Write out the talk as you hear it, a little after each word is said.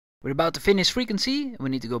We're about to finish frequency, and we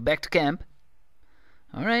need to go back to camp.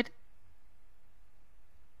 Alright.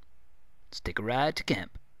 Let's take a ride to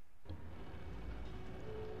camp.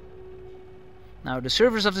 Now, the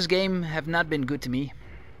servers of this game have not been good to me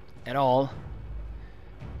at all.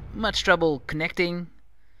 Much trouble connecting.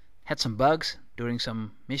 Had some bugs during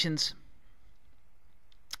some missions.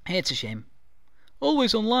 It's a shame.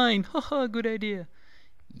 Always online. Haha, good idea.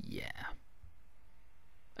 Yeah.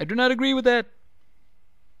 I do not agree with that.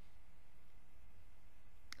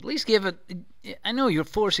 At least give it... I know you're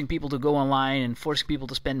forcing people to go online and forcing people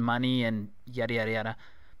to spend money and yada yada yada.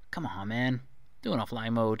 Come on, man. Do an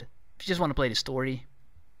offline mode. If you just want to play the story.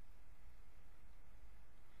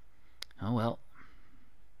 Oh well.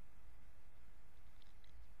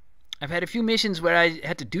 I've had a few missions where I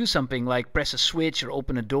had to do something like press a switch or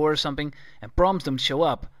open a door or something and prompts don't show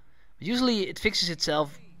up. But usually it fixes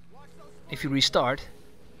itself if you restart.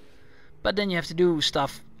 But then you have to do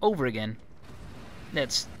stuff over again.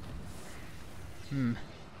 That's...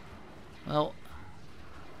 Well,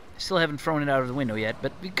 I still haven't thrown it out of the window yet,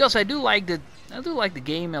 but because I do like the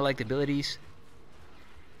game, I like the abilities.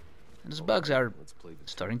 And those bugs are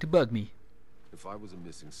starting to bug me. If I was a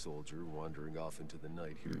missing soldier wandering off into the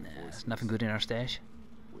night hearing voices, there's nothing good in our stash.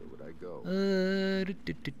 Where would I go?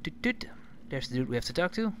 There's the dude we have to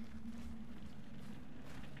talk to.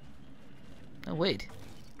 Oh wait,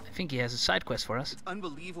 I think he has a side quest for us. It's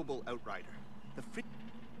unbelievable, Outrider.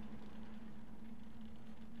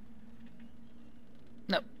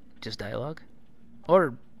 No, just dialogue.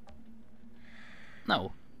 Or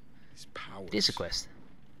no, These powers. it is a quest.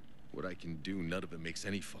 What I can do, none of it makes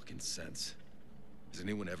any fucking sense. Has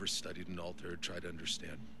anyone ever studied an altar or tried to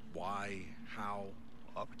understand why, how?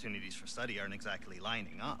 Opportunities for study aren't exactly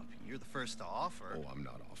lining up. You're the first to offer. Oh, I'm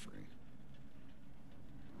not offering.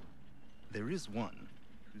 There is one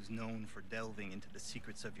who's known for delving into the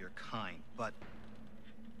secrets of your kind, but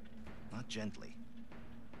not gently.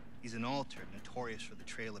 He's an alter notorious for the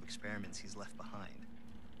trail of experiments he's left behind.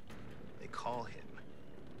 They call him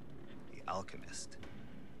the Alchemist.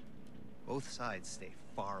 Both sides stay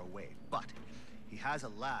far away, but he has a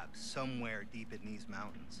lab somewhere deep in these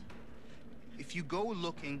mountains. If you go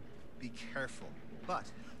looking, be careful. But,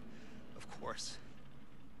 of course,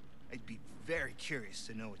 I'd be very curious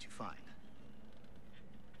to know what you find.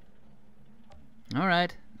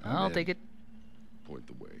 Alright, I'll take it. Point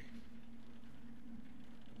the way.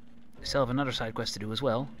 I still have another side quest to do as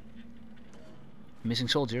well. Missing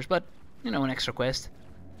soldiers, but, you know, an extra quest.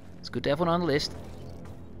 It's good to have one on the list.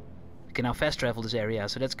 We can now fast travel this area,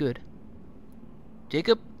 so that's good.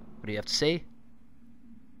 Jacob, what do you have to say?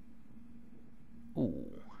 Ooh.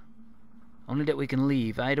 Only that we can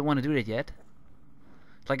leave. I don't want to do that yet.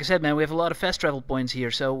 Like I said, man, we have a lot of fast travel points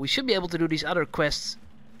here, so we should be able to do these other quests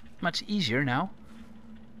much easier now.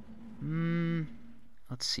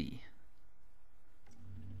 Let's see.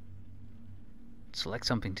 Select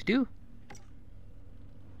something to do.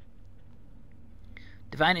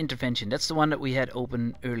 Divine Intervention, that's the one that we had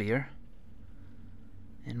open earlier.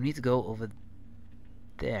 And we need to go over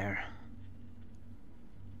there.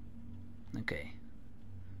 Okay.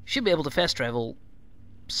 Should be able to fast travel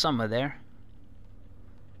somewhere there.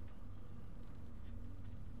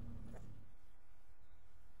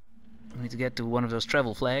 We need to get to one of those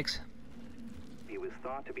travel flags. He was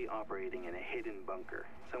thought to be operating in a hidden bunker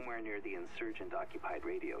somewhere near the insurgent-occupied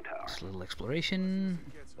radio tower. Just a little exploration.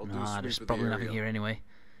 Nah, there's probably nothing here anyway.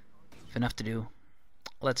 Have enough to do.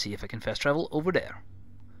 Let's see if I can fast travel over there.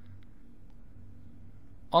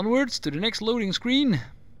 Onwards to the next loading screen.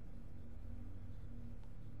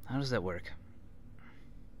 How does that work?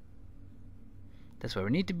 That's where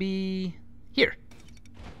we need to be. Here.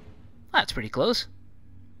 That's pretty close.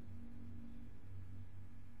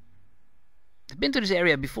 I've been to this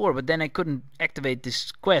area before, but then I couldn't activate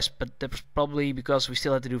this quest, but that was probably because we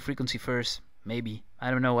still had to do frequency first. Maybe. I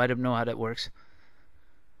don't know how that works.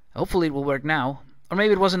 Hopefully it will work now. Or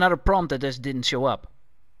maybe it was another prompt that just didn't show up.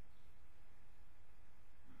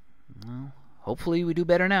 Well, hopefully we do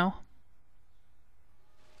better now.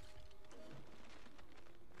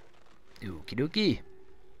 Okie dokie.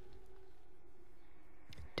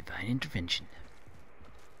 Divine Intervention.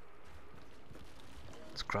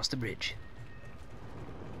 Let's cross the bridge.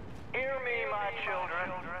 Hear me, my children,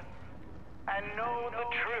 and know the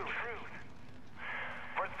truth.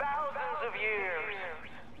 For thousands of years,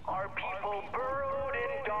 our people burrowed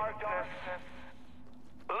in darkness,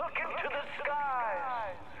 looking to the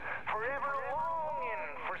skies, forever longing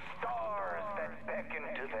for stars that beckon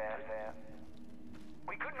to them.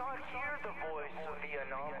 We could not hear the voice of the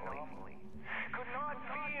anomaly, could not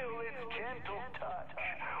feel its gentle touch,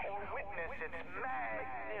 or witness its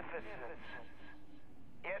magnificent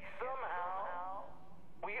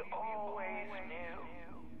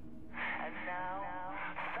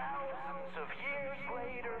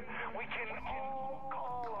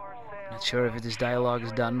Not sure if this dialogue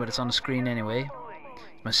is done, but it's on the screen anyway.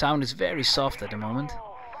 My sound is very soft at the moment.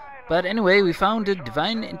 But anyway, we found the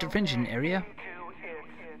divine intervention area.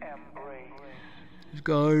 This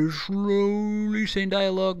guy is slowly saying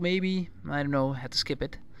dialogue, maybe. I don't know, had to skip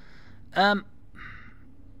it. Can't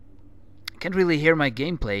really hear my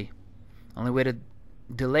gameplay. Only with a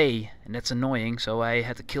delay, and that's annoying, so I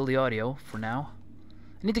had to kill the audio for now.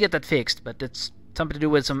 I need to get that fixed, but that's something to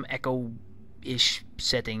do with some echo-ish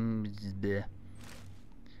setting. Bleh.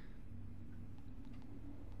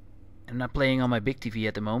 I'm not playing on my big TV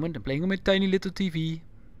at the moment. I'm playing on my tiny little TV.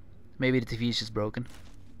 Maybe the TV is just broken.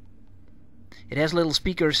 It has little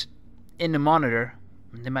speakers in the monitor.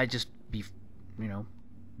 They might just be, you know,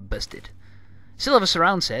 busted. Still have a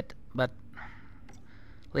surround set, but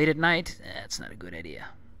late at night, that's not a good idea.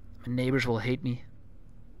 My neighbors will hate me.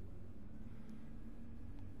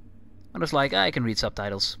 I was like, I can read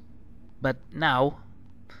subtitles. But now,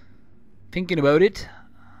 thinking about it,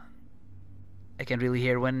 I can't really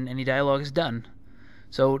hear when any dialogue is done.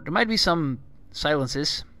 So there might be some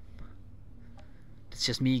silences. It's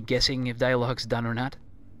just me guessing if dialogue's done or not.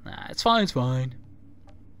 Nah, it's fine, it's fine.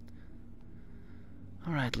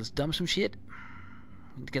 Alright, let's dump some shit.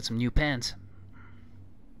 Need to get some new pants.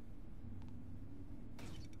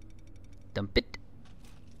 Dump it.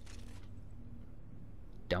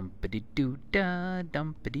 Dumpity-doo-da,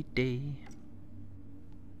 dumpity-day.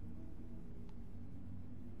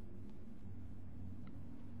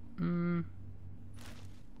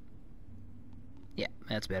 Yeah,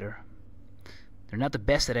 that's better. They're not the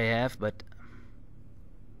best that I have, but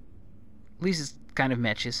at least it kind of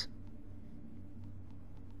matches.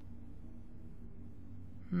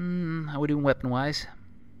 How we doing weapon-wise?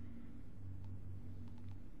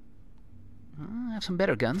 I have some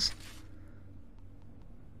better guns.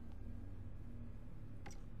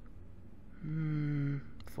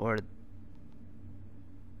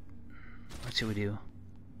 What should we do?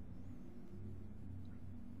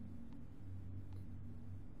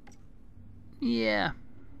 Yeah,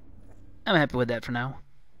 I'm happy with that for now.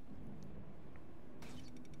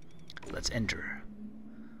 Let's enter.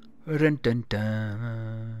 Dun, dun,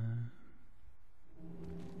 dun.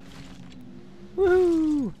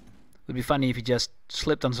 Woohoo! Would be funny if he just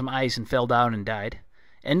slipped on some ice and fell down and died.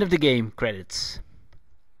 End of the game. Credits.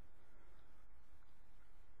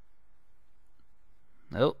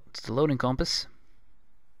 Oh, it's the loading compass.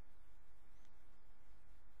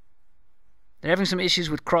 They're having some issues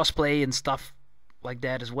with crossplay and stuff like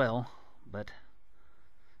that as well, but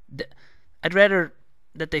I'd rather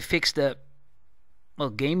that they fix the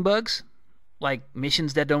game bugs, like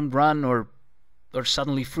missions that don't run or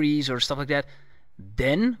suddenly freeze or stuff like that,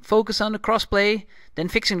 then focus on the crossplay, then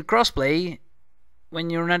fixing the crossplay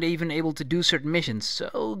when you're not even able to do certain missions.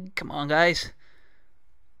 So come on, guys,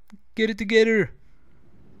 get it together.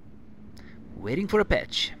 Waiting for a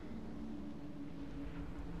patch.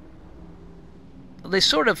 They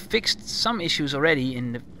sort of fixed some issues already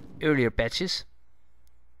in the earlier patches,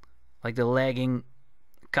 like the lagging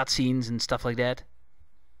cutscenes and stuff like that.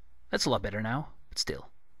 That's a lot better now, but still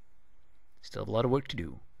have a lot of work to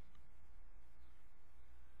do.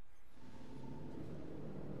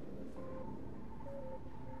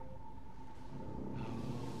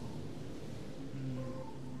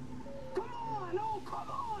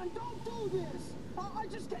 I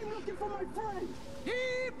just came looking for my friend.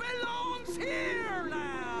 He belongs here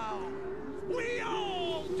now. We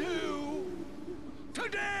all do.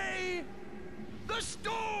 Today, the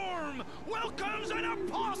storm welcomes an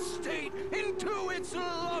apostate into its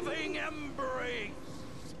loving embrace.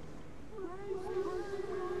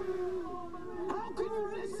 How can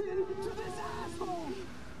you listen to this asshole?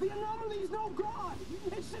 The anomaly's no god.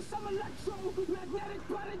 It's just some electromagnetic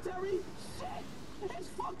planetary shit. It's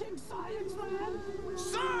fucking science, man!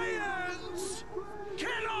 Science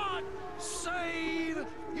cannot save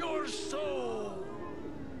your soul!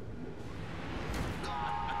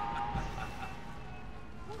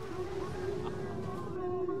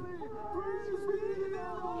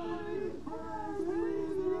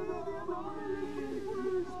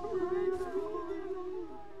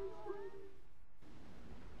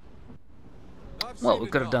 Well, we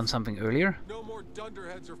could have done something earlier. No more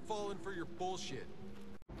dunderheads are falling for your bullshit.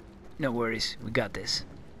 No worries, we got this.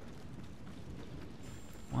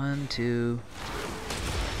 1, 2,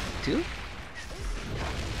 2?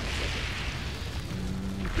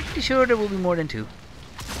 Pretty sure there will be more than 2.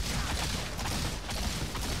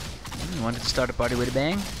 You wanted to start a party with a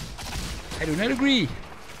bang? I do not agree.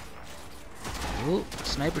 Oh,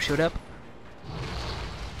 sniper showed up.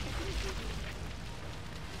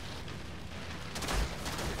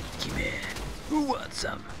 Come in. Who wants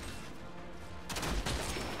some?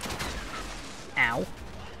 Ow.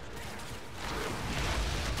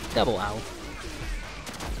 Double ow.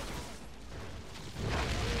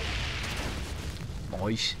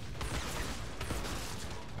 Nice.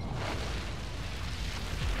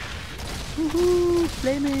 Woohoo!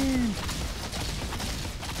 Flaming!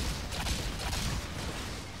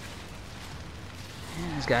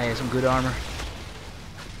 Man, this guy has some good armor.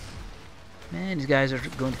 Man, these guys are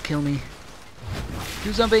going to kill me.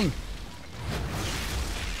 Do something!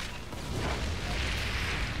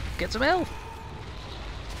 Get some health!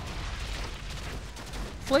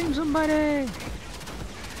 Flame somebody!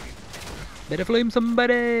 Better flame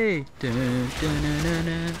somebody! Dun, dun, dun, dun,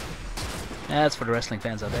 dun. That's for the wrestling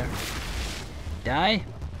fans out there. Die!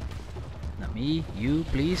 Not me, you,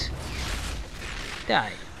 please.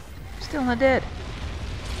 Die. Still not dead.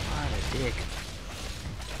 What a dick.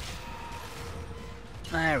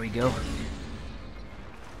 There we go.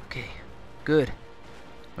 Okay, good.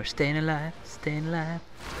 We're staying alive, staying alive.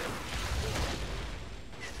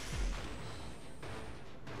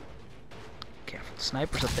 Careful,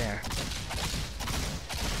 snipers up there.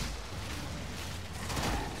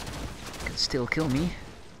 Can still kill me.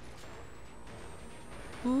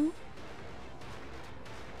 Ooh.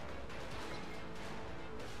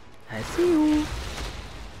 I see you.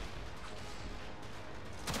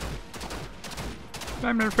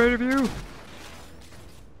 I'm not afraid of you.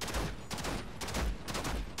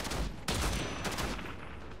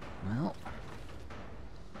 Well,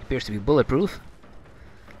 he appears to be bulletproof.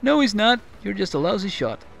 No, he's not. You're just a lousy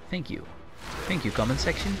shot. Thank you. Thank you, comment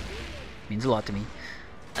section. Means a lot to me.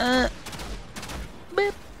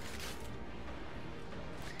 Beep.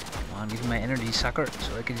 Come on, give me my energy, sucker,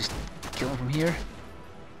 so I can just kill him from here.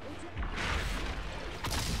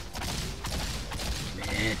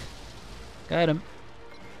 Man. Got him.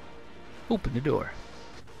 Open the door.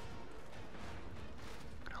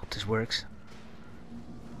 I hope this works.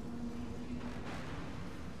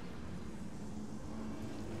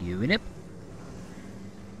 Unip.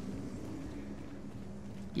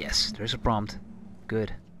 Yes, there's a prompt.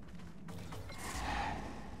 Good.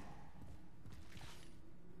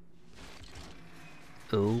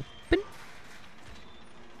 Open.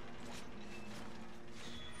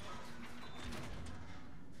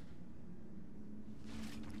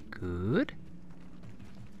 Good.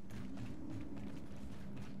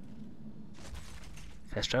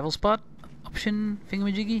 Fast travel spot? Option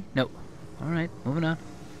thingamajiggy? No. Alright, moving on.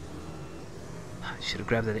 I should have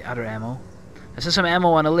grabbed the other ammo. I saw some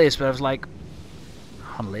ammo on the list, but I was like...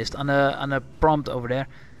 On the list? On the prompt over there.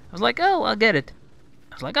 I was like, oh, I'll get it.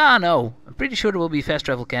 I was like, ah, no. I'm pretty sure there will be fast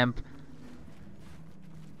travel camp.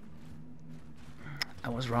 I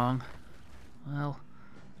was wrong. Well...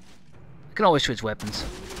 I can always switch weapons.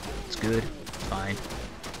 It's good. It's fine.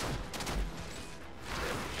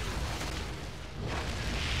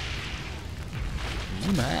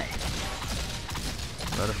 Oh my.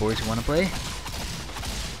 Other boys who want to play?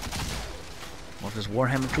 More of those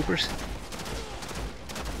Warhammer troopers?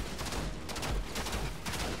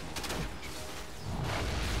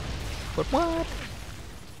 What?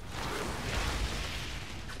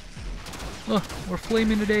 Oh, we're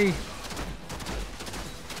flaming today.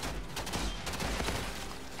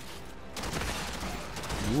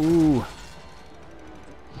 Ooh.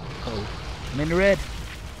 Oh, I'm in the red.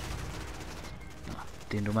 Oh,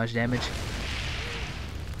 didn't do much damage.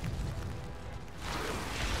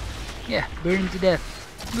 Yeah, burn him to death.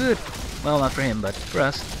 Good. Well, not for him, but for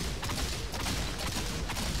us.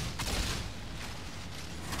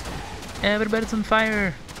 Everybody's on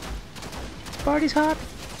fire. Party's hot.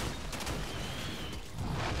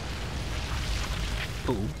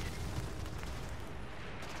 Ooh.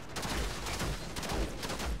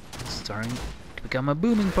 It's starting to become a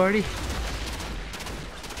booming party.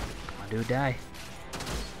 Come on, dude, die.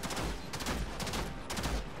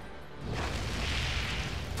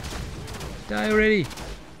 Die already.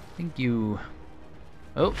 Thank you.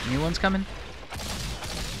 Oh, new one's coming.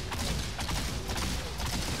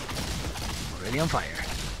 Already on fire.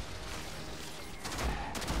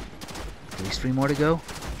 At least 3 more to go.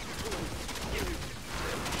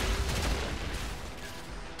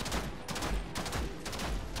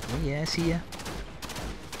 Oh yeah, I see ya.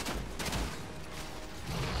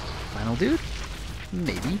 Final dude?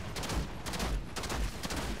 Maybe.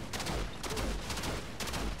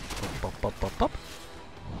 Pop, pop, pop.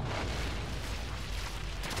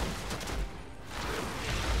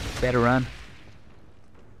 Better run.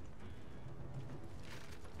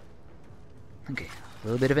 Okay, a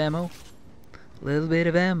little bit of ammo. A little bit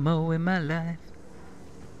of ammo in my life.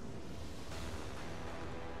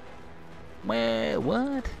 Well,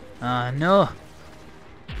 what? Ah, no.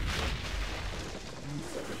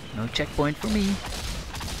 No checkpoint for me.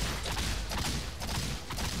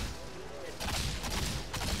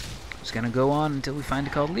 Just gonna go on until we find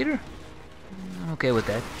the cult leader. I'm okay with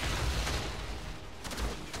that.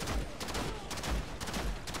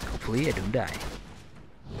 Hopefully I don't die.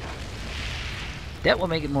 That will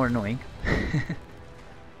make it more annoying. Okay,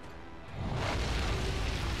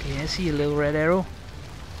 I see a little red arrow.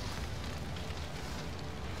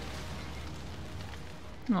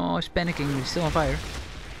 Oh, he's panicking. He's still on fire.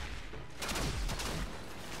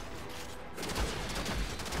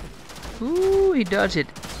 Ooh, he dodged it.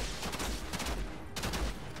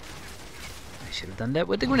 I should have done that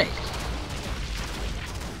with the grenade.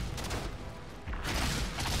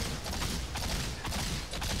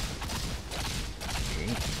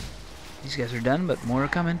 Okay. These guys are done, but more are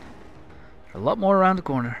coming. A lot more around the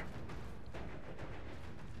corner.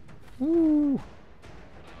 Ooh.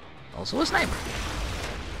 Also a sniper.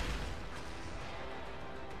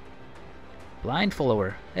 Blind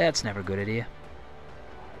follower. That's never a good idea.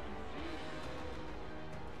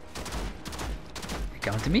 They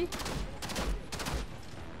coming to me?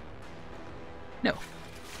 No.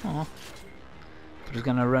 Aw. I was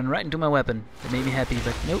gonna run right into my weapon. That made me happy,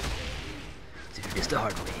 but nope. Let's do this the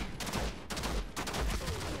hard way.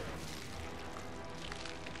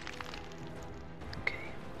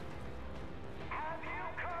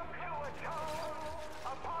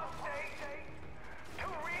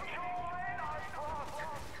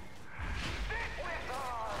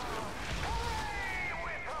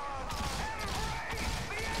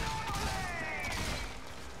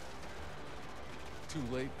 Too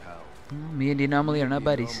late, pal. Me and the anomaly are not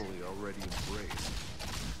buddies. Anomaly already embraced.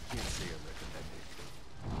 Can't say I recommend it.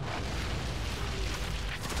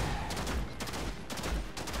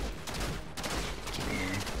 Get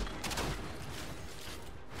in.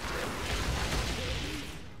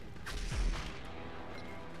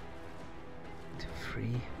 Too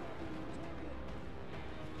free.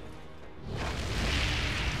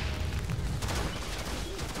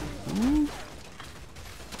 Ooh.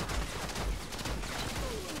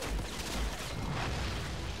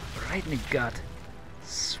 Right in the gut.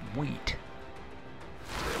 Sweet.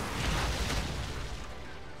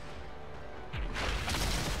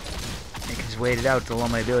 I can just wait it out till all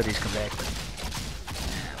my abilities come back, but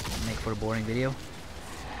make for a boring video.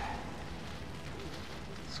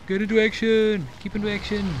 Let's get into action. Keep into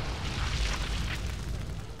action.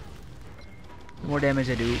 The more damage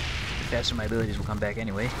I do, the faster my abilities will come back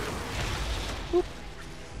anyway. Whoop.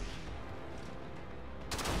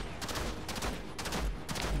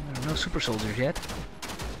 No super soldiers yet.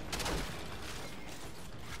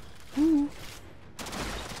 Ooh.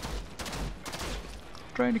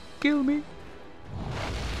 Trying to kill me.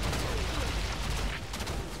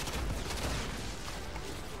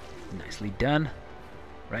 Nicely done.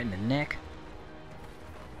 Right in the neck.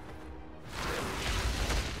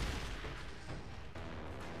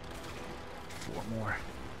 Four more.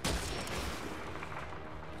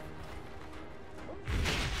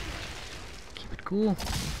 Keep it cool.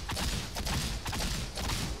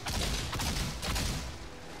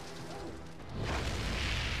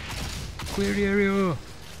 Clear the area.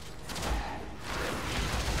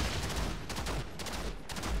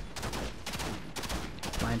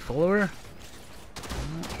 Blind follower.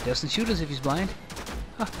 He doesn't shoot us if he's blind.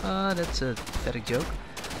 Haha, that's a pathetic joke.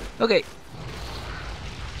 Okay.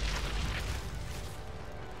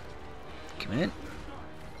 Come in.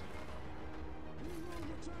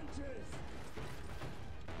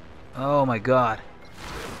 Oh my god.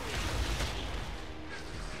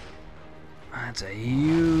 That's a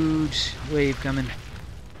huge wave coming.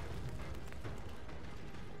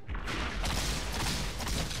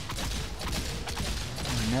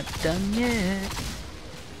 We're not done yet.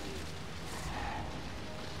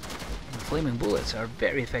 The flaming bullets are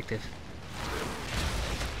very effective.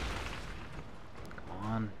 Come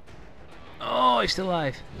on. Oh, he's still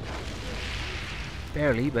alive.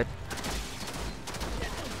 Barely, but...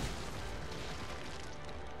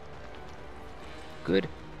 good.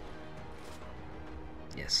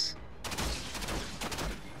 Yes.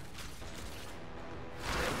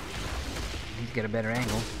 Need to get a better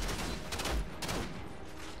angle.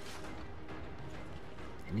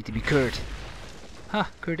 I need to be Kurt. Ha!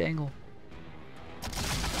 Kurt angle.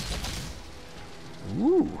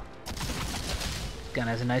 Ooh. Gun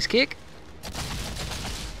has a nice kick.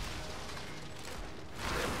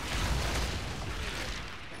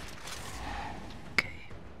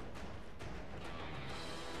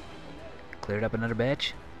 Cleared up another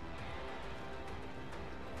batch.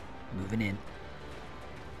 Moving in.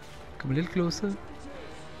 Come a little closer.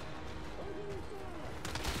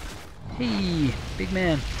 Hey, big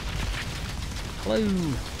man. Hello.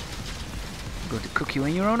 I'm going to cook you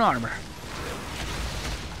in your own armor.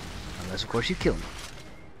 Unless, of course, you kill me.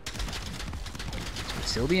 Which would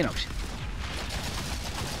still be an option.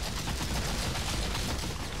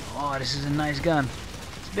 Oh, this is a nice gun.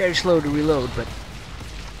 It's very slow to reload, but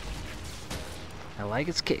I like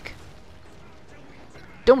its kick.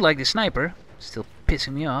 Don't like the sniper. Still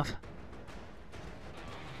pissing me off.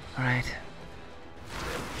 Alright.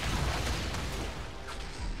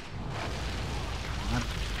 Come on.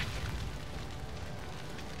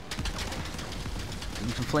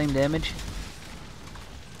 Doing some flame damage.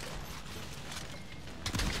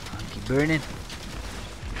 Come on, keep burning.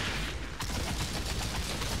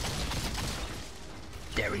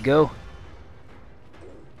 There we go.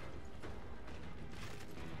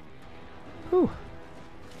 Whew.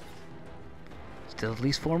 Still at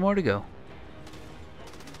least 4 more to go.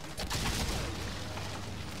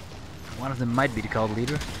 One of them might be the cult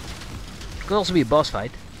leader. It could also be a boss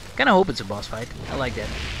fight. Kinda hope it's a boss fight. I like that.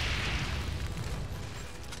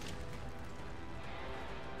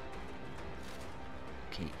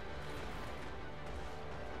 Okay.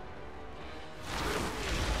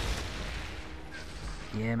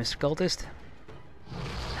 Yeah, Mr. Cultist.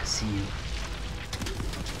 I see you.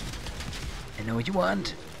 I know what you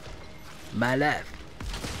want. My life.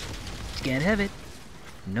 You can't have it.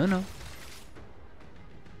 No, no.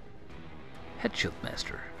 Headshot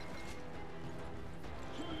Master.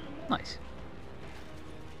 Nice.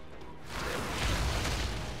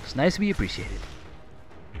 It's nice to be appreciated.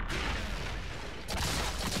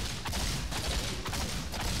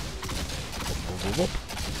 Whoop, whoop, whoop.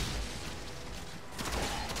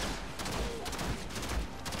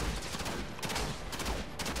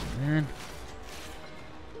 Man.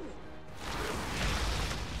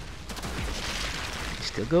 He's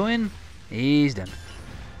still going. He's done.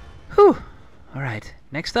 Whew. Alright,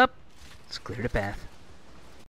 next up, let's clear the path.